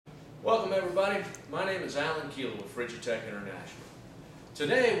Welcome everybody, my name is Alan Keeler with Frigi-Tech International.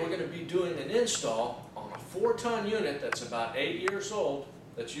 Today we're going to be doing an install on a 4-ton unit that's about 8 years old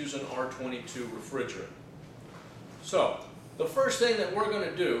that's using R-22 refrigerant. So, the first thing that we're going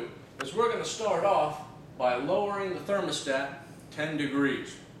to do is we're going to start off by lowering the thermostat 10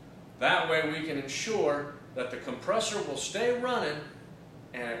 degrees. That way we can ensure that the compressor will stay running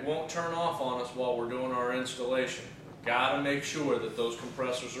and it won't turn off on us while we're doing our installation. Got to make sure that those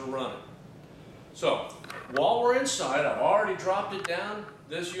compressors are running. So, while we're inside, I've already dropped it down.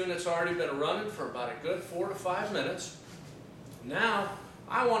 This unit's already been running for about a good 4 to 5 minutes. Now,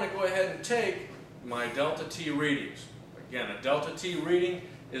 I want to go ahead and take my delta T readings. Again, a delta T reading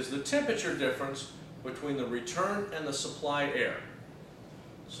is the temperature difference between the return and the supply air.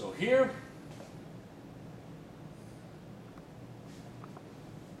 So here,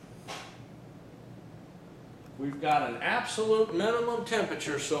 we've got an absolute minimum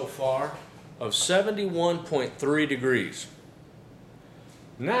temperature so far of 71.3 degrees.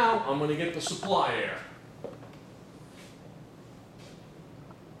 Now I'm going to get the supply air.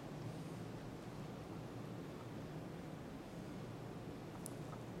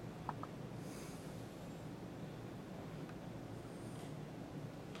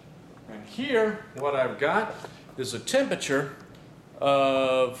 And here what I've got is a temperature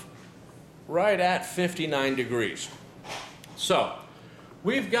of right at 59 degrees. So,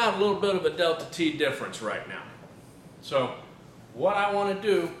 we've got a little bit of a delta T difference right now. So, what I want to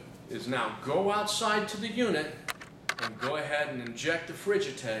do is now go outside to the unit and go ahead and inject the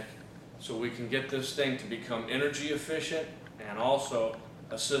Frigi-Tech so we can get this thing to become energy efficient and also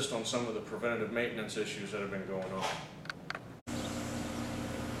assist on some of the preventative maintenance issues that have been going on.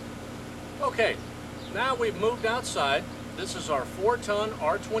 Okay, now we've moved outside. This is our 4-ton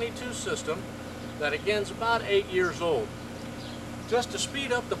R-22 system that again is about 8 years old. Just to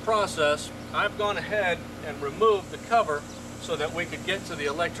speed up the process, I've gone ahead and removed the cover so that we could get to the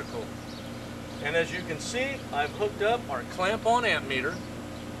electrical. And as you can see, I've hooked up our clamp-on amp meter.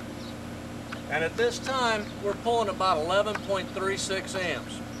 And at this time, we're pulling about 11.36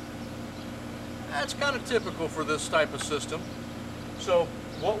 amps. That's kind of typical for this type of system. So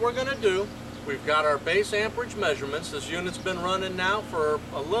what we're going to do, we've got our base amperage measurements. This unit's been running now for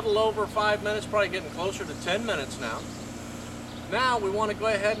a little over 5 minutes, probably getting closer to 10 minutes now. Now we want to go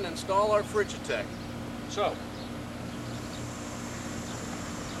ahead and install our Frigi-Tech. So,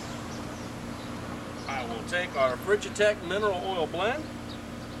 I will take our Frigi-Tech mineral oil blend.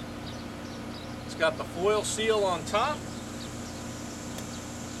 It's got the foil seal on top.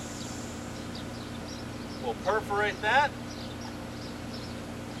 We'll perforate that.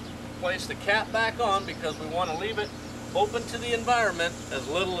 Place the cap back on because we want to leave it open to the environment as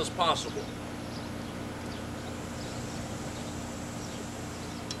little as possible.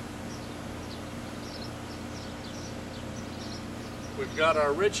 We've got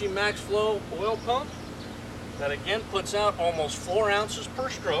our Ritchie MaxFlow Oil Pump that again puts out almost 4 ounces per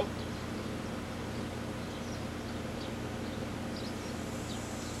stroke.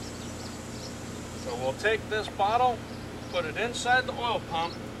 So we'll take this bottle, put it inside the oil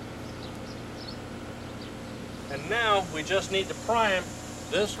pump, and now we just need to prime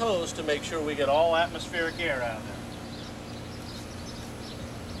this hose to make sure we get all atmospheric air out of there.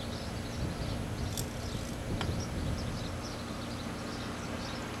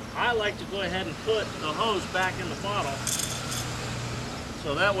 I like to go ahead and put the hose back in the bottle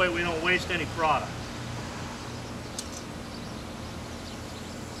so that way we don't waste any product.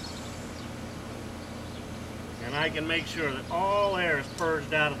 And I can make sure that all air is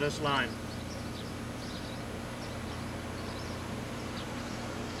purged out of this line.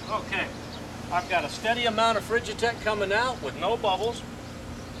 Okay, I've got a steady amount of Frigi-Tech coming out with no bubbles.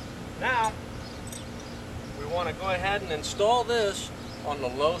 Now, we want to go ahead and install this on the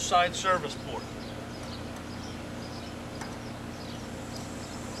low side service port.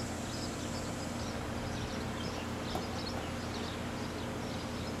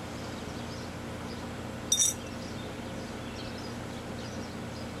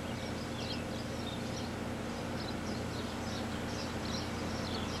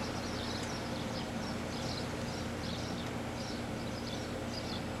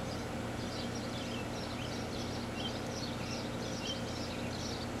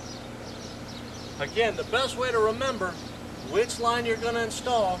 Again, the best way to remember which line you're going to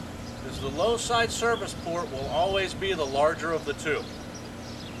install is the low side service port will always be the larger of the two.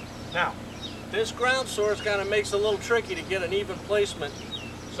 Now, this ground source kind of makes it a little tricky to get an even placement,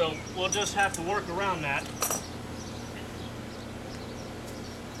 so we'll just have to work around that.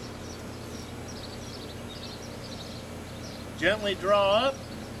 Gently draw up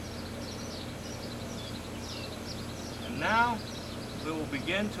now we will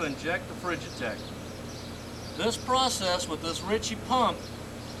begin to inject the Frigi-Tech. This process with this Ritchie pump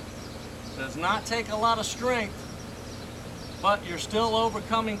does not take a lot of strength, but you're still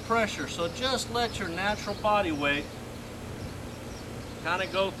overcoming pressure, so just let your natural body weight kind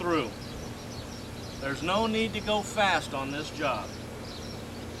of go through. There's no need to go fast on this job.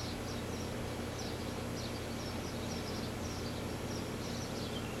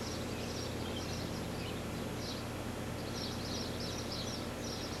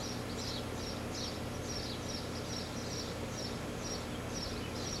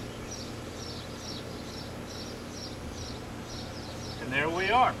 And there we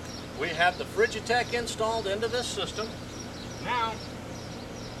are. We have the Frigi-Tech installed into this system. Now,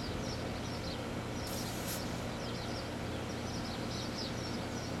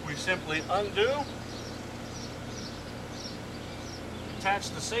 we simply undo,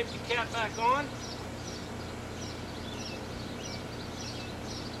 attach the safety cap back on,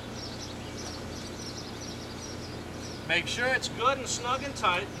 make sure it's good and snug and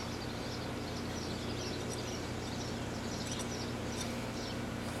tight.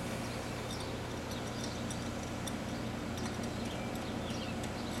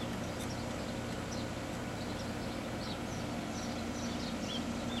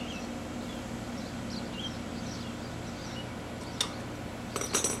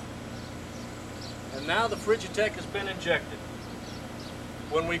 And now the Frigi-Tech has been injected.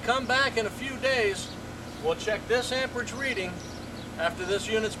 When we come back in a few days, we'll check this amperage reading after this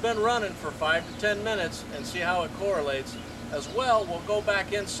unit's been running for 5 to 10 minutes and see how it correlates. As well, we'll go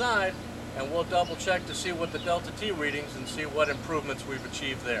back inside and we'll double check to see what the delta T readings and see what improvements we've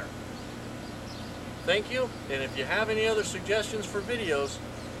achieved there. Thank you, and if you have any other suggestions for videos,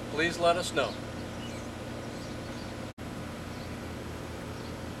 please let us know.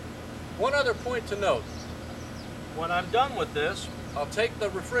 One other point to note, when I'm done with this, I'll take the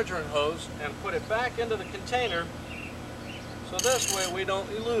refrigerant hose and put it back into the container so this way we don't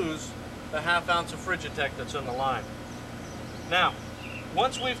lose the ½ ounce of Frigi-Tech that's in the line. Now,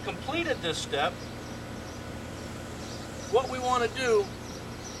 once we've completed this step, what we want to do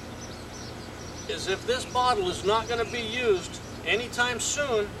is, if this bottle is not going to be used anytime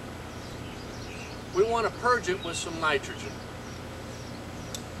soon, we want to purge it with some nitrogen.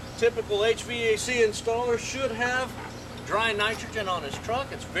 Typical HVAC installer should have dry nitrogen on his truck.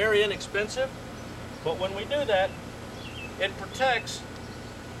 It's very inexpensive, but when we do that, it protects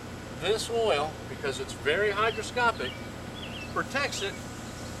this oil, because it's very hygroscopic, protects it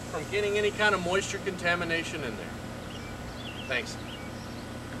from getting any kind of moisture contamination in there. Thanks.